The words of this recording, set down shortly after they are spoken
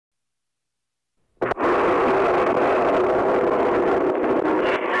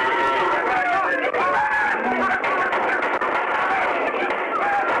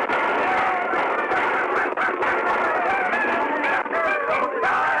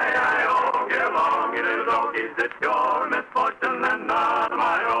boys, it's your misfortune and not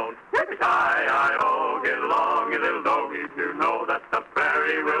my own. Yippee-ki-yi-o, get along, you little doggies, to know that the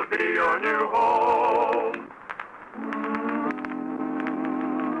prairie will be your new home.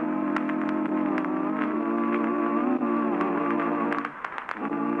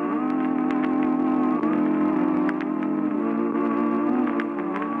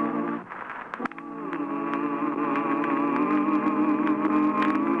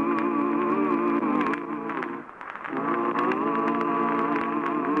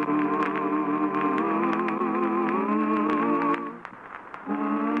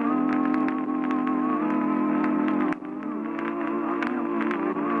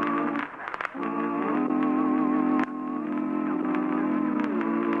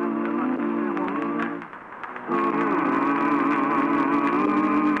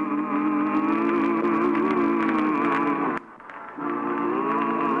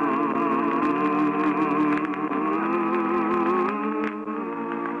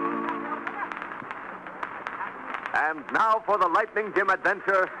 And now for the Lightning Jim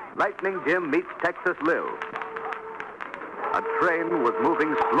adventure, Lightning Jim meets Texas Lil. A train was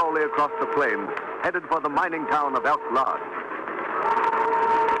moving slowly across the plains, headed for the mining town of Elk Lodge.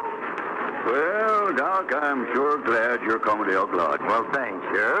 Well, Doc, I'm sure glad you're coming to Elk Lodge. Well, thanks,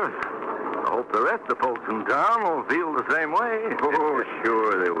 Sheriff. I hope the rest of the folks in town will feel the same way. Oh,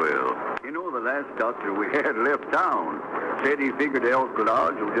 sure they will. You know, the last doctor we had left town said he figured Elk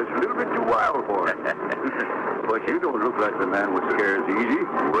Lodge was just a little bit too wild for him. But you don't look like the man with scares easy.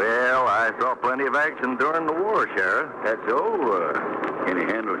 Well, I saw plenty of action during the war, Sheriff. That's so? Can you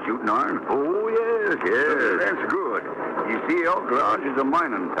handle a shooting iron? Oh, yes. That's good. You see, Elk Lodge is a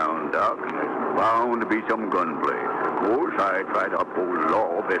mining town, Doc, and there's bound to be some gunplay. Of course, I try to uphold the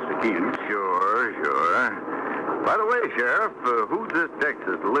law best I can. Sure. By the way, Sheriff, who's this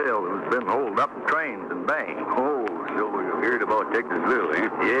Texas Lil who's been holed up in trains and banged? Oh, so you heard about Texas Lil, eh?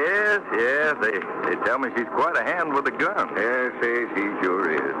 Yes. They tell me she's quite a hand with a gun. Yes, she sure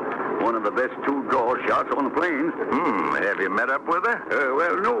is. One of the best two-draw shots on the plains. Have you met up with her?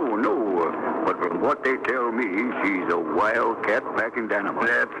 Well, no. But from what they tell me, she's a wildcat packing dynamite.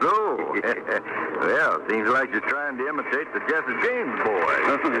 That's so. Well, seems like you're trying to imitate the Jesse James boy.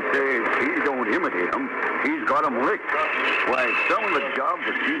 Say, she don't imitate him. She's got him licked. Why, some of the jobs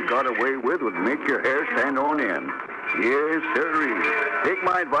that she's got away with would make your hair stand on end. Yes, sirree. Take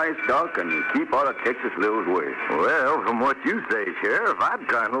my advice, Doc, and keep out of Texas Lil's way. Well, from what you say, Sheriff, I'd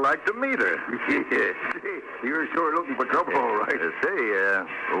kind of like to meet her. You're sure looking for trouble, all right.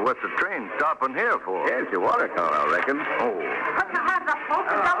 What's the train stopping here for? Yes, your water tower, I reckon. Oh. Put your hands up,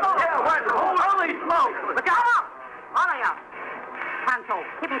 folks, and jump over. Yeah, what? Holy smoke! Look out! All of you. Pancho,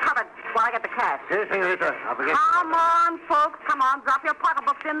 keep him covered while I get the cash. Yes, senorita. I'll forget. Come on, folks. Come on. Drop your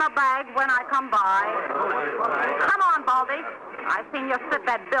pocketbooks in the bag when I come by. Come on, Baldy. I've seen you slip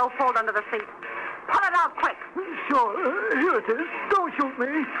that billfold under the seat. Pull it out quick. Sure. Here it is. Don't shoot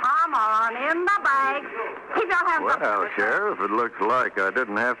me. Come on, in the bag. Keep your hands up. Well, Sheriff, it looks like I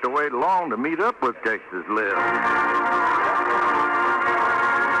didn't have to wait long to meet up with Texas Lil.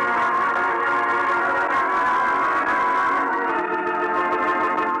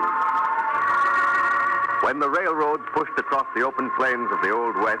 When the railroads pushed across the open plains of the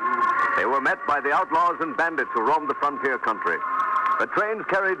Old West, they were met by the outlaws and bandits who roamed the frontier country. The trains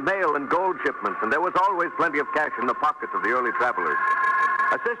carried mail and gold shipments, and there was always plenty of cash in the pockets of the early travelers.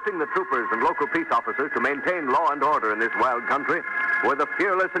 Assisting the troopers and local peace officers to maintain law and order in this wild country were the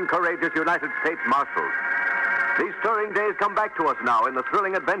fearless and courageous United States Marshals. These stirring days come back to us now in the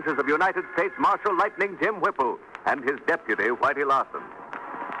thrilling adventures of United States Marshal Lightning Jim Whipple and his deputy, Whitey Larson.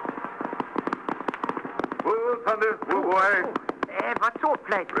 Whoa, Thunder. Whoa, boy. What's your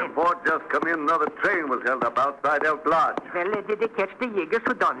place? Report just come in. Another train was held up outside Elk Lodge. Well, did they catch the Jaegers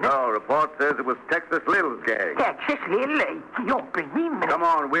who done it? No, report says it was Texas Lil's gang. Texas Lil? You don't believe me. Come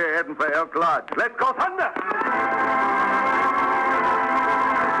on, we're heading for Elk Lodge. Let's go, Thunder!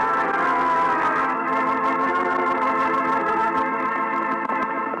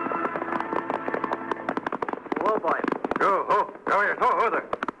 Whoa, boy. Oh, come here. Oh, there.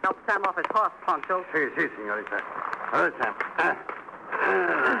 Help Sam off his horse, Pancho. Si, senorita. Sam.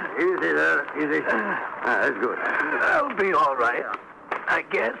 Easy there, easy. That's good. I'll be all right, I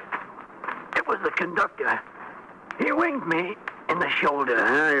guess. It was the conductor. He winged me in the shoulder.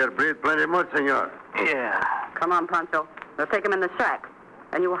 Yeah, you breathe plenty much, senor. Yeah. Come on, Pancho. We'll take him in the shack.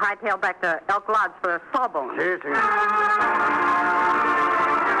 And you hightail back to Elk Lodge for a sawbone. Si, senor.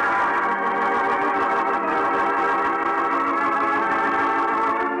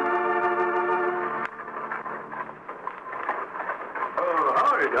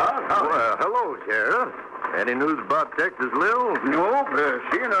 Well, hello, Sheriff. Any news about Texas Lil? Nope.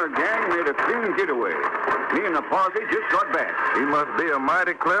 She and her gang made a clean getaway. Me and the posse just got back. She must be a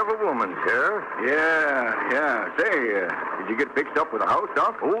mighty clever woman, Sheriff. Yeah. Say, did you get fixed up with a house,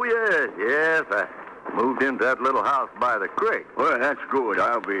 Doc? Oh, yes. I moved into that little house by the creek. Well, that's good.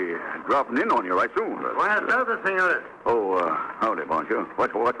 I'll be dropping in on you right soon. Buenas tardes, senores. Oh, howdy, Boncho.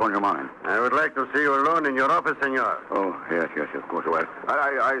 What's on your mind? I would like to see you alone in your office, senor. Oh, yes, of course. Well,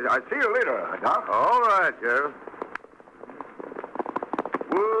 I see you later, Doc. All right, Sheriff.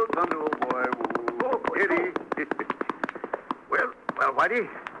 Whoa, thunder, old boy. Whoa, Eddie. Well, Whitey,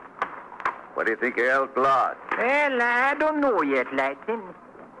 what do you think of Elk Lodge? Well, I don't know yet, Latin.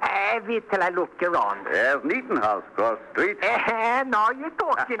 Wait till I look around. There's an eating house across the street. Now you're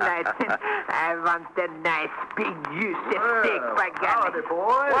talking, Latin. I want a nice big juicy steak, by golly. Howdy,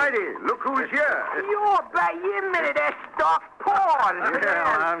 boy. Whitey, look who's here. Yo, by you minute, that's Doc Paul.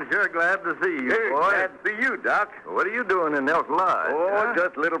 Yeah, I'm sure glad to see you, Hey, boy. glad to see you, Doc. What are you doing in Elk Lodge? Oh,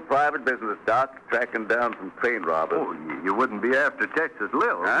 just a little private business, Doc. Tracking down some train robbers. Oh, you wouldn't be after Texas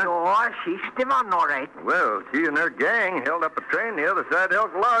Lil, huh? No, she's the one, all right. Well, she and her gang held up a train the other side of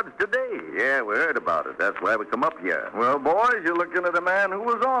Elk Lodge today. Yeah, we heard about it. That's why we come up here. Well, boys, you're looking at a man who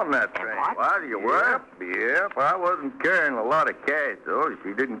was on that train. What? You were? Yep. I wasn't carrying a lot of cash, though.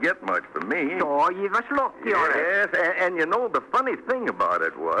 She didn't get much from me. So you was lucky, all right. Yes, and you know, the funny thing about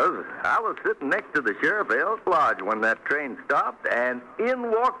it was, I was sitting next to the sheriff of Elk Lodge when that train stopped, and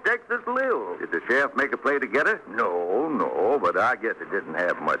in walked Texas Lil. Did the sheriff make a play to get her? No, but I guess it didn't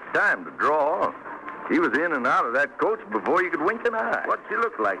have much time to draw. She was in and out of that coach before you could wink an eye. What'd she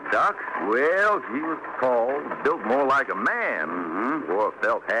look like, Doc? Well, she was tall, built more like a man. Mm-hmm. Wore a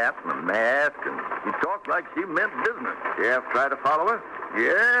felt hat and a mask, and she talked like she meant business. Sheriff tried to follow her?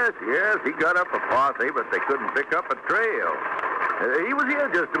 Yes. He got up a posse, but they couldn't pick up a trail. He was here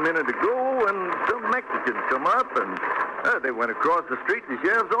just a minute ago, and some Mexicans come up, and they went across the street to the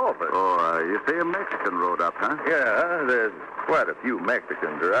sheriff's office. Oh, you say a Mexican rode up, huh? Yeah, there's quite a few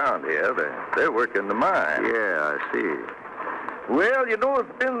Mexicans around here. They're working the mine. Yeah, I see. Well, you know,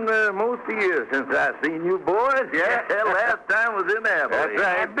 it's been most a year since I seen you boys. Yeah, last time was in Abilene. That's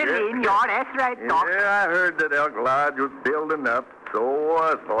right. Abilene, that's right, Doc. Yeah, I heard that Elk Lodge was building up, so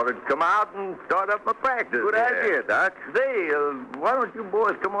I thought I'd come out and start up my practice. Good idea, Doc. Say, why don't you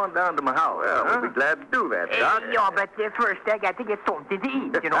boys come on down to my house? Well, we'll be glad to do that, Doc. But first I got to get something to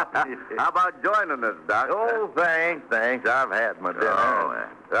eat, you know. How about joining us, Doc? Oh, thanks. I've had my dinner.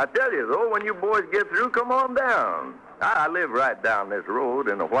 I tell you, though, when you boys get through, come on down. I live right down this road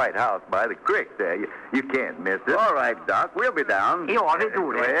in a white house by the creek there. You can't miss it. All right, Doc. We'll be down. You ought to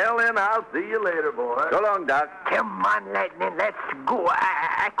do that. Well, then I'll see you later, boys. So long, Doc. Come on, Lightning, let's go.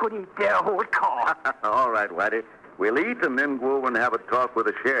 I could eat the whole car. All right, Whitey. We'll eat and then go over and have a talk with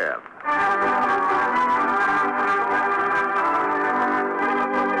the sheriff.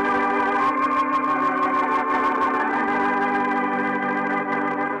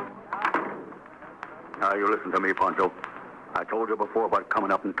 Now, you listen to me, Poncho. I told you before about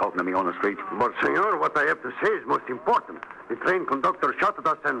coming up and talking to me on the street. But, senor, what I have to say is most important. The train conductor shot at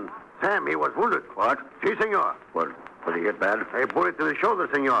us, and Sam, he was wounded. What? Si, senor. Was he hit bad? A bullet in the shoulder,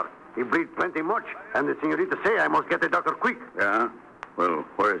 senor. He bleed plenty much, and the senorita say I must get the doctor quick. Yeah? Well,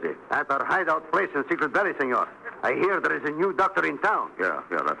 where is he? At our hideout place in Secret Valley, senor. I hear there is a new doctor in town. Yeah,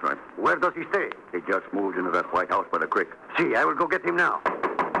 that's right. Where does he stay? He just moved into that white house by the creek. See, I will go get him now.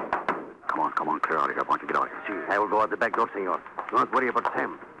 Come on, clear out of here. Why don't you get out of here? See, I will go out the back door, senor. Do not worry about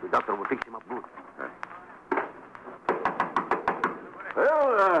Sam. The doctor will fix him up good.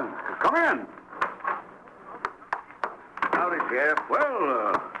 Well, come in. Howdy, Sheriff.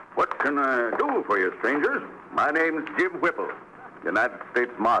 Well, what can I do for you, strangers? My name's Jim Whipple, United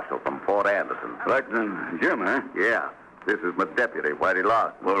States Marshal from Fort Anderson. Lightning Jim, eh? Yeah, this is my deputy, Whitey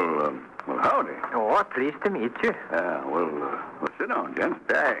Lawson. Well, howdy. Oh, pleased to meet you. Yeah, well, sit down, gents.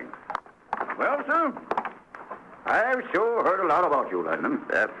 Thanks. Well, sir, I've sure heard a lot about you, Lightning.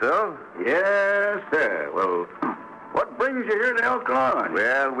 That's so? Yes, sir. Well, what brings you here to Elk Lodge?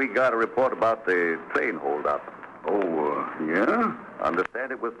 Well, we got a report about the train holdup. Oh, yeah?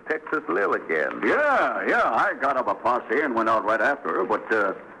 Understand it was Texas Lil again. Yeah, I got up a posse and went out right after her, but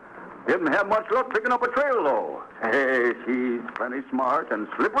didn't have much luck picking up a trail, though. Hey, she's plenty smart and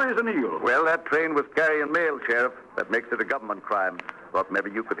slippery as an eel. Well, that train was carrying mail, Sheriff. That makes it a government crime. Thought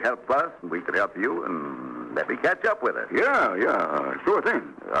maybe you could help us, and we could help you, and maybe catch up with it. Yeah, sure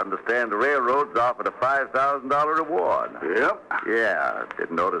thing. I understand the railroad's offered a $5,000 reward. Yep. Yeah,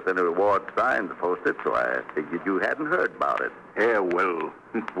 didn't notice any reward signs posted, so I figured you hadn't heard about it. Yeah, well,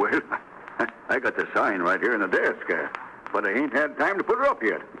 I got the sign right here in the desk, but I ain't had time to put her up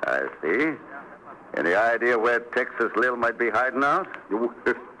yet. I see. Any idea where Texas Lil might be hiding out? Well,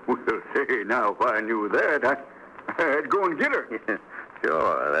 say, now, if I knew that, I'd go and get her.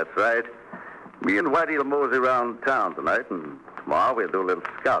 Sure, that's right. Me and Whitey will mosey around town tonight, and tomorrow we'll do a little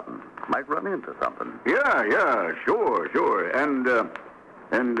scouting. Might run into something. Yeah, sure.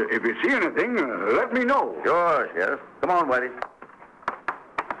 And if you see anything, let me know. Sure, Sheriff. Come on, Whitey.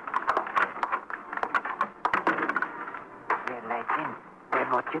 Well, Latin,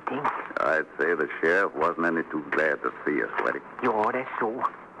 then what you think? I'd say the sheriff wasn't any too glad to see us, Whitey. Sure, that's so.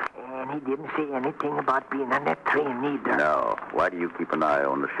 And he didn't say anything about being on that train either. No. Why do you keep an eye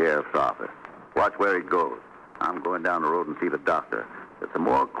on the sheriff's office? Watch where he goes. I'm going down the road and see the doctor. There's some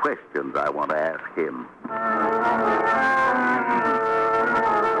more questions I want to ask him.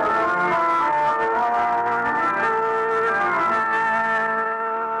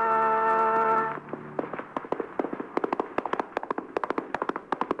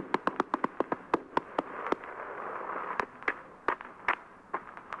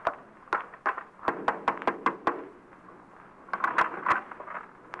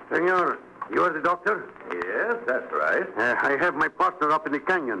 Senor, you are the doctor? Yes, that's right. I have my partner up in the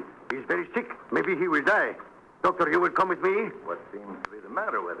canyon. He's very sick. Maybe he will die. Doctor, you will come with me? What seems to be the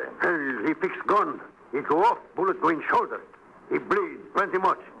matter with him? He fixed gun. He go off, bullet go in shoulder. He bleed plenty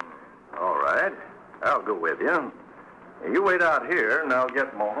much. All right. I'll go with you. You wait out here, and I'll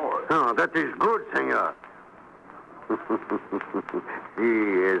get my horse. Oh, that is good, senor.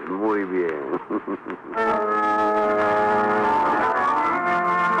 Sí, es muy bien.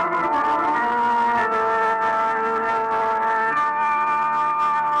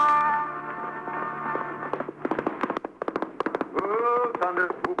 Oh, thunder.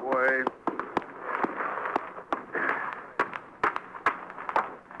 Oh, boy.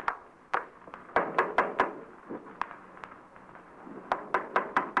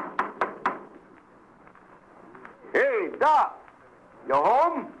 Hey, Doc. You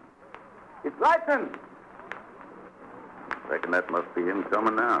home? It's Lightning. Reckon that must be him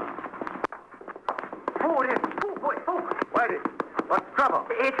coming now. Oh, boy. Whitey, what's the trouble?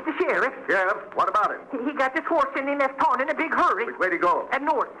 It's the sheriff. Sheriff, what about him? He got his horse and he left town in a big hurry. Which way to go? At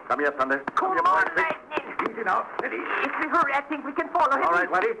north. Come here, Thunder. Come here, on, boy. Lightning. Easy now. Steady. If we hurry, I think we can follow him. All right,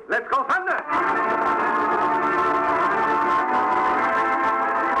 Whitey. Let's go, Thunder.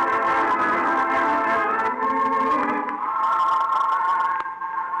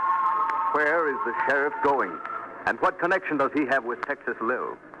 Where is the sheriff going? And what connection does he have with Texas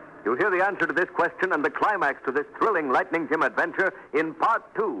Lil? You'll hear the answer to this question and the climax to this thrilling Lightning Jim adventure in Part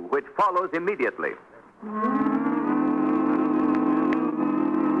 2, which follows immediately.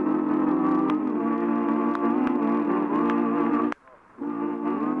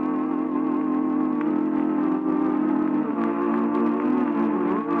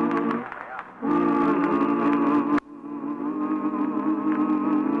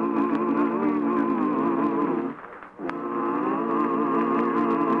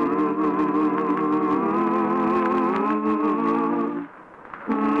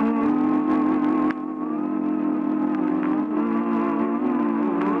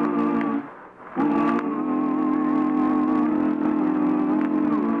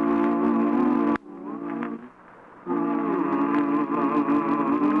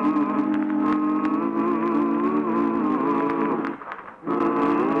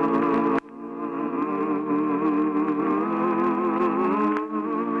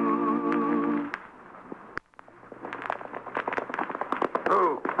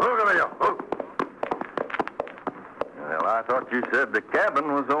 Well, I thought you said the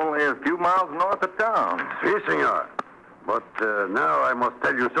cabin was only a few miles north of town. Si, senor. But now I must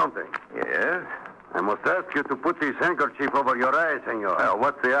tell you something. Yes? I must ask you to put this handkerchief over your eyes, senor. Well,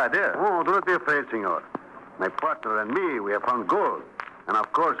 what's the idea? Oh, do not be afraid, senor. My partner and me, we have found gold. And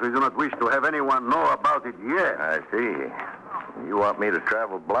of course, we do not wish to have anyone know about it yet. I see. You want me to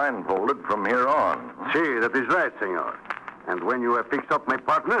travel blindfolded from here on? Si, that is right, senor. And when you have fixed up my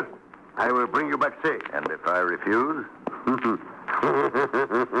partner, I will bring you back safe. And if I refuse?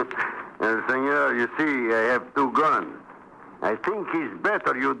 Senor, you see, I have two guns. I think it's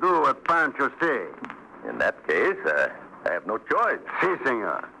better you do what Pancho say. In that case, I have no choice. Si,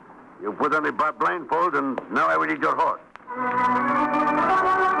 senor. You put on the blindfold, and now I will lead your horse.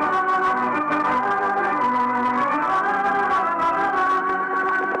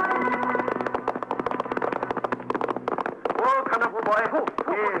 Oh, come on, boy.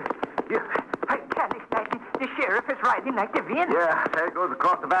 I can't expect it. The sheriff is riding like the wind. Yeah, there it goes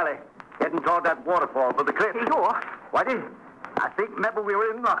across the valley, heading toward that waterfall for the cliff. Hey, you. Whitey, I think maybe we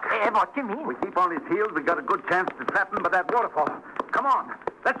were in luck. What do you mean? We keep on his heels, we got a good chance to trap him by that waterfall. Come on.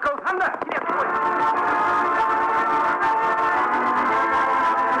 Let's go, Thunder. Yes, boy.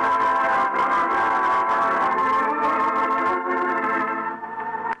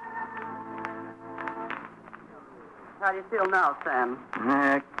 How do you feel now, Sam?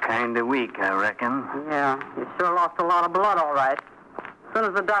 Kind of weak, I reckon. Yeah, you sure lost a lot of blood, all right. As soon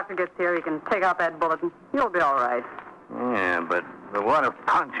as the doctor gets here, he can take out that bullet, and you'll be all right. Yeah, but what if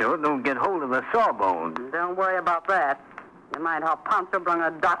Pancho don't get hold of the sawbone? Don't worry about that. You mind how Pancho brung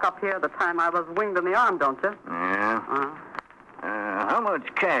a doc up here the time I was winged in the arm, don't you? Yeah. How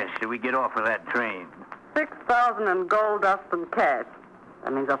much cash did we get off of that train? 6,000 in gold dust and cash.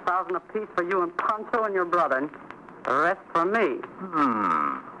 That means 1,000 apiece for you and Pancho and your brother. And the rest for me.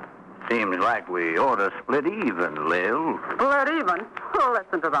 Seems like we ought to split even, Lil. Split even?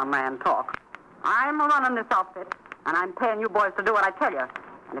 Listen to the man talk. I'm running this outfit, and I'm paying you boys to do what I tell you.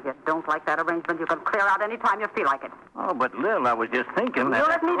 And if you don't like that arrangement, you can clear out any time you feel like it. Oh, but Lil, I was just thinking that... You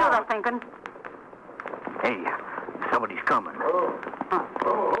let me do the thinking. Hey, somebody's coming.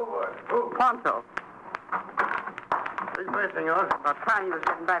 Pancho. Sí, pues, señor. About time you was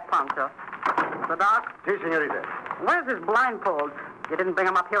getting back, Pancho. The doc? Sí, señorita. Where's his blindfold? You didn't bring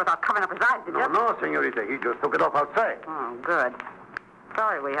him up here without covering up his eyes, did you? No, señorita. He just took it off outside. Oh, good.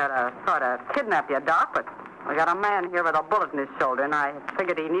 Sorry we had to sort of kidnap you, Doc, but we got a man here with a bullet in his shoulder, and I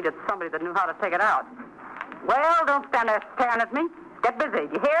figured he needed somebody that knew how to take it out. Well, don't stand there staring at me. Get busy,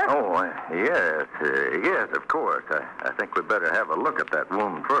 you hear? Oh, yes, of course. I think we better have a look at that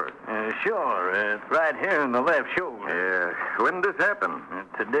wound first. Sure. It's right here in the left shoulder. Yeah. When did this happen?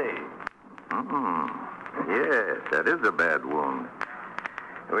 Today. Yes, that is a bad wound.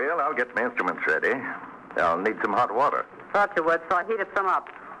 Well, I'll get my instruments ready. I'll need some hot water. Thought you would, so I heated some up.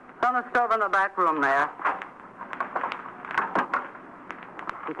 It's on the stove in the back room there.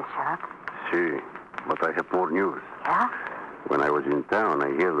 See the sheriff? See, but I have more news. Yeah? When I was in town,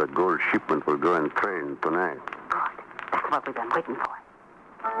 I hear the gold shipment will go on train tonight. Good. That's what we've been waiting for.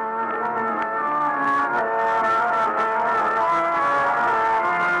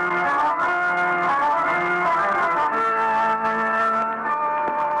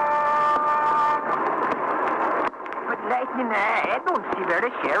 I don't see where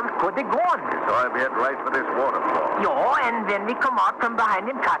the sheriff could have gone. So I've head right for this waterfall. Yeah, and then we come out from behind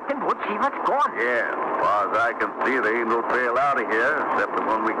him, Captain Wood, see what's gone. Yeah, as far as I can see, there ain't no trail out of here, except the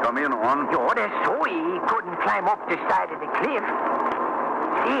one we come in on. Yeah, that's so he couldn't climb up the side of the cliff.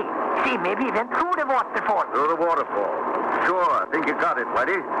 See, maybe he went through the waterfall. Through the waterfall. Sure, I think you got it,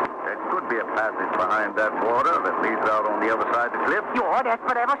 Whitey. There could be a passage behind that water that leads out on the other side of the cliff. Yeah, that's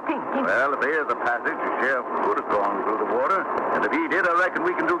what I was thinking. Well, if there's a passage, the sheriff could have gone through the water. And if he did, I reckon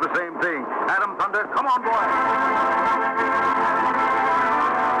we can do the same thing. Adam Thunder, come on, boy.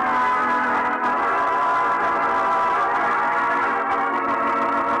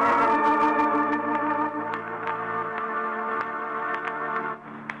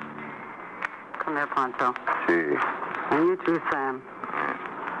 Come here, Pancho. See. And you too, Sam.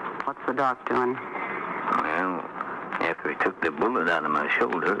 What's the doc doing? Well, after he took the bullet out of my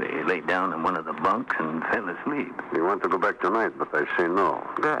shoulder, he lay down in one of the bunks and fell asleep. We want to go back tonight, but I say no.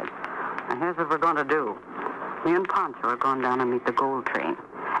 Good. Now, here's what we're going to do. Me and Pancho are going down and meet the gold train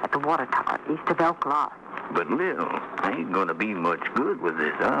at the water tower east of Elk Lodge. But, Lil, I ain't gonna be much good with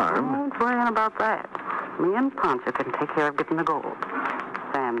this arm. Don't worry about that. Me and Pancho can take care of getting the gold.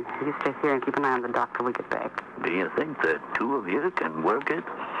 Sam, you stay here and keep an eye on the doc till we get back. Do you think the two of you can work it?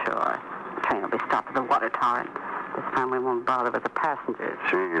 Sure. The train will be stopped at the water tower, and this time we won't bother with the passengers.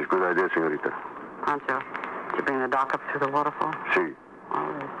 See, it's a good idea, señorita. Pancho, did you bring the doc up through the waterfall? See.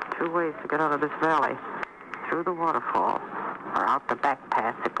 Well, there's two ways to get out of this valley. Through the waterfall, or out the back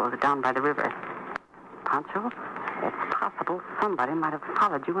path that goes down by the river. Pancho, it's possible somebody might have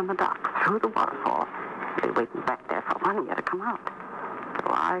followed you in the dock through the waterfall. They're waiting back there for one of you to come out. So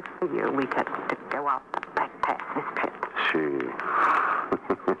I figure we had to go out the back path this trip. See.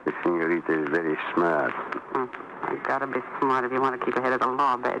 The señorita is very smart. You gotta be smart if you want to keep ahead of the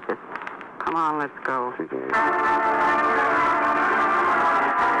law, badges. Come on, let's go. Sí, señorita.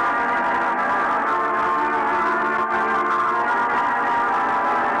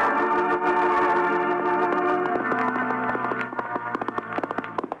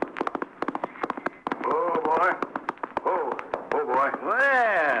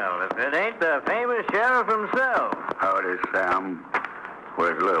 Well, if it ain't the famous sheriff himself. Howdy, Sam.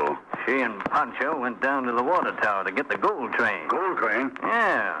 Where's Lil? She and Pancho went down to the water tower to get the gold train. Gold train?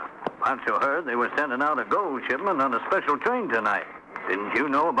 Yeah. Pancho heard they were sending out a gold shipment on a special train tonight. Didn't you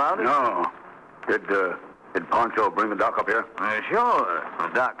know about it? No. Did Pancho bring the doc up here? Sure. The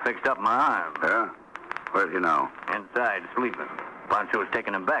doc fixed up my arm. Yeah? Where's he now? Inside, sleeping. Pancho's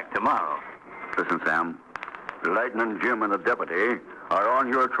taking him back tomorrow. Listen, Sam. Lightning Jim and the deputy are on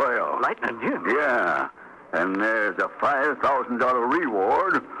your trail. Lightning Jim? Yeah. And there's a $5,000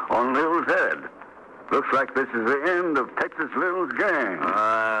 reward on Lil's head. Looks like this is the end of Texas Lil's gang.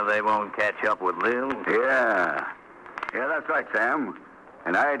 They won't catch up with Lil. Yeah. Yeah, that's right, Sam.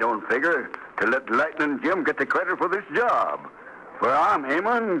 And I don't figure to let Lightning Jim get the credit for this job. For I'm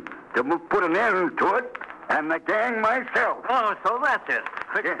aiming to put an end to it and the gang myself. Oh, so that's it.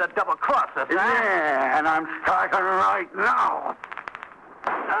 Fix the double cross us, huh? Yeah, and I'm starting right now.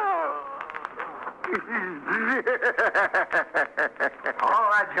 All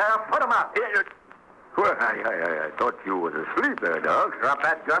right, Sheriff, put him up. Well, I thought you was asleep there, Doc. Drop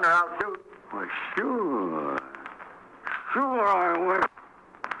that gun or I'll shoot. Well, sure. Sure I will.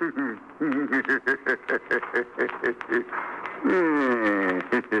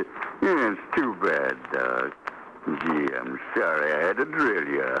 It's too bad, Doc. Gee, I'm sorry I had to drill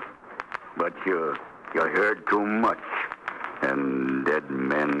you. But you heard too much. And dead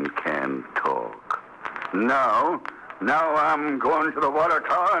men can't talk. Now I'm going to the water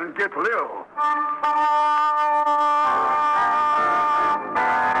tower and get Lil.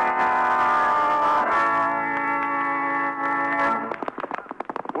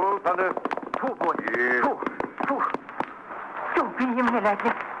 Whoa, Thunder. Oh, boy. Yeah. Don't be him,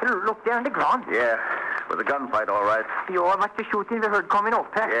 Lightning. Look there on the ground. Yeah, with a gunfight, all right. You all must be shooting we heard coming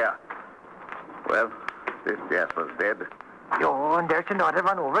up, huh? Yeah. Well, this Jasper's dead. Oh, and there's another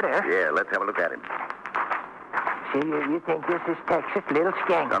one over there. Yeah, let's have a look at him. See, you think this is Texas Lil's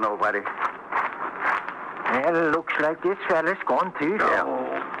gang? Don't know, Whitey. Well, looks like this fella's gone too. Yeah.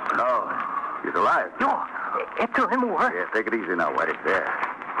 No, he's alive. No, throw him over. Yeah, take it easy now, Whitey. There.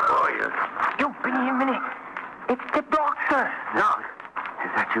 Oh, yes. Don't be a minute. It's the doctor. Doc,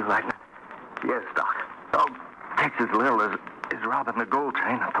 is that you, Lightning? Yes, Doc. Oh, Texas Lil is robbing the gold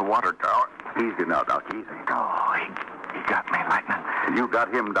train at the water tower. Easy now, Doc, easy. Oh, he got me, Lightning. You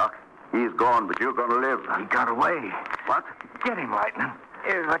got him, Doc. He's gone, but you're going to live. He got away. What? Get him, Lightning.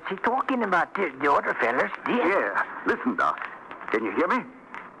 What's he talking about? The other fellas? Yeah. Listen, Doc. Can you hear me?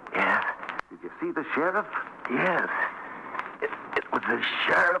 Yes. Did you see the sheriff? Yes. It was the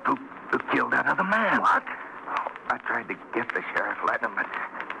sheriff who killed that other man. What? I tried to get the sheriff, Lightning, but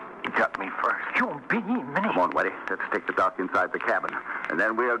he got me first. Don't be a minute. Come on, Whitey. Let's take the Doc inside the cabin. And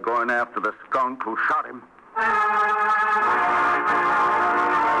then we are going after the skunk who shot him.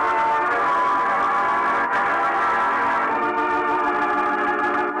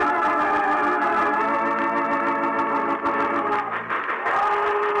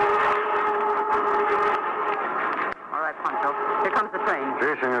 All right, Pancho. Here comes the train. Si,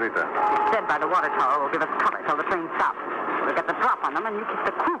 senorita. It's dead by the water tower. Will give us cover till the train stops. We'll get the drop on them, and you keep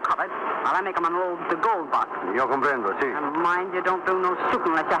the crew covered while I make them unload the gold box. Yo comprendo, si. And mind you, don't do no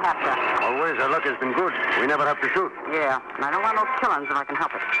shooting unless you have to. Always our luck has been good. We never have to shoot. Yeah, and I don't want no killings if I can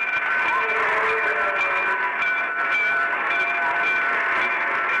help it.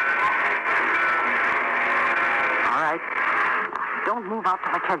 All right. Don't move out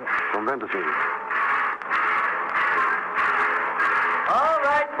till I tell you. Comprendo, si. All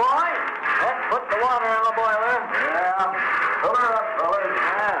right, boys. Let's put the water on the boiler. Yeah. Fill her up, fellas.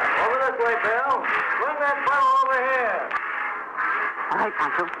 Yeah. Over this way, Bill. Bring that funnel over here. All right,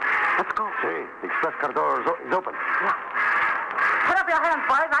 Pancho. Let's go. Si, the express car door is open. Yeah. Put up your hands,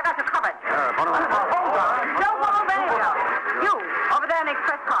 boys. I got you covered. Put them on. Hold on. Don't move anywhere. You, over there in the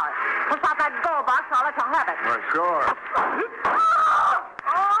express car. Push out that gold box. I'll let you have it. Well, sure.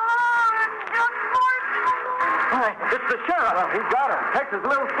 Hey, it's the sheriff. He got him. Texas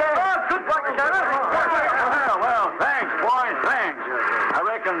Lil scared. Oh, good luck, Sheriff. Well, thanks, boys, thanks. I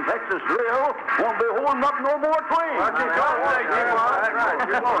reckon Texas Lil won't be holding up no more trains.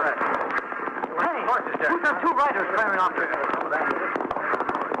 Hey, who's them two riders firing off there?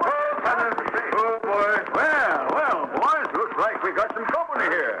 Oh, boy. Well, boys, looks like we got some company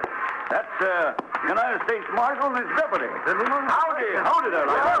here. That's, United States Marshal and his deputy. Howdy there,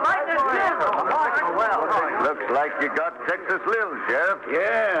 Looks like you got Texas Lil, Sheriff.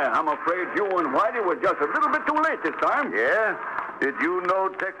 Yeah, I'm afraid you and Whitey were just a little bit too late this time. Yeah? Did you know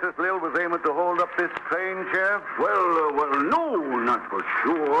Texas Lil was aiming to hold up this train, Sheriff? Well, no, not for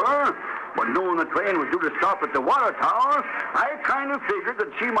sure. But knowing the train was due to stop at the water tower, I kind of figured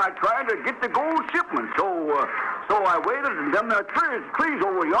that she might try to get the gold shipment. So I waited in them trees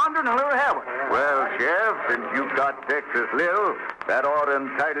over yonder and let her have it. Well, Sheriff, since you got Texas Lil, that ought to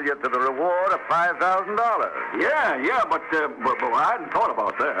entitle you to the reward of $5,000. Yeah, but I hadn't thought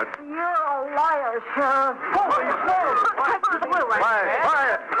about that. You're a liar, Sheriff. Quiet!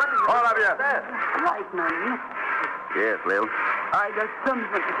 All of you. Lightning. Yes, Lil. I got something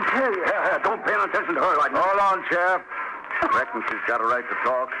to tell you. Don't pay no attention to her right now. Hold on, Sheriff. Reckon she's got a right to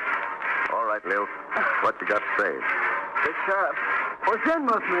talk. All right, Lil. What you got to say? The sheriff was in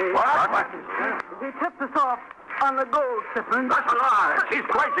with me. What? He tipped us off on the gold shipment. That's a lie. She's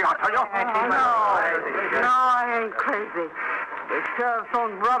crazy, I'll tell you. No, I ain't crazy. The sheriff's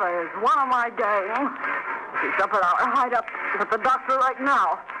own brother is one of my gang. He's up at our hideout with the doctor right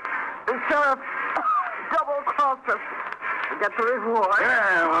now. The sheriff double-crossed us to get the reward.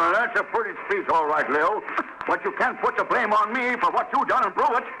 Yeah, well, that's a pretty speech, all right, Lil. But you can't put the blame on me for what you done and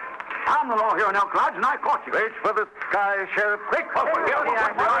prove it. I'm the law here in Elk Lodge, and I caught you. Reach for the sky, Sheriff. Quick! Put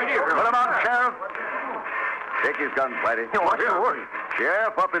him out, Sheriff. Take his gun, Whitey. What's the word?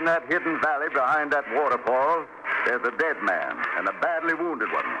 Sheriff, up in that hidden valley behind that waterfall, there's a dead man and a badly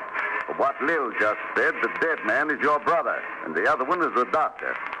wounded one. From what Lil just said, the dead man is your brother, and the other one is the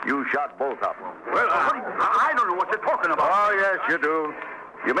doctor. You shot both of them. Well, I don't know what you're talking about. Oh, yes, you do.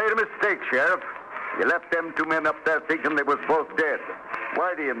 You made a mistake, Sheriff. You left them two men up there thinking they was both dead.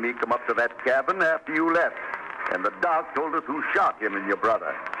 Whitey and me come up to that cabin after you left, and the doc told us who shot him and your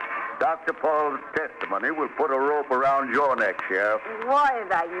brother. Dr. Paul's testimony will put a rope around your neck, Sheriff. Why,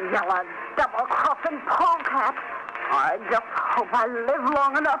 the yellow double-crossing polecat. I just hope I live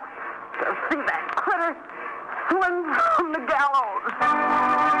long enough to see that critter swing from the gallows.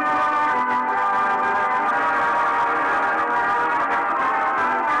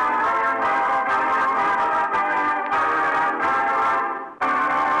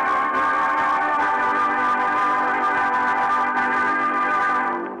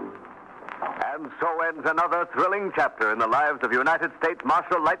 And so ends another thrilling chapter in the lives of United States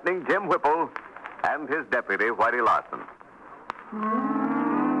Marshal Lightning Jim Whipple and his deputy, Whitey Larson.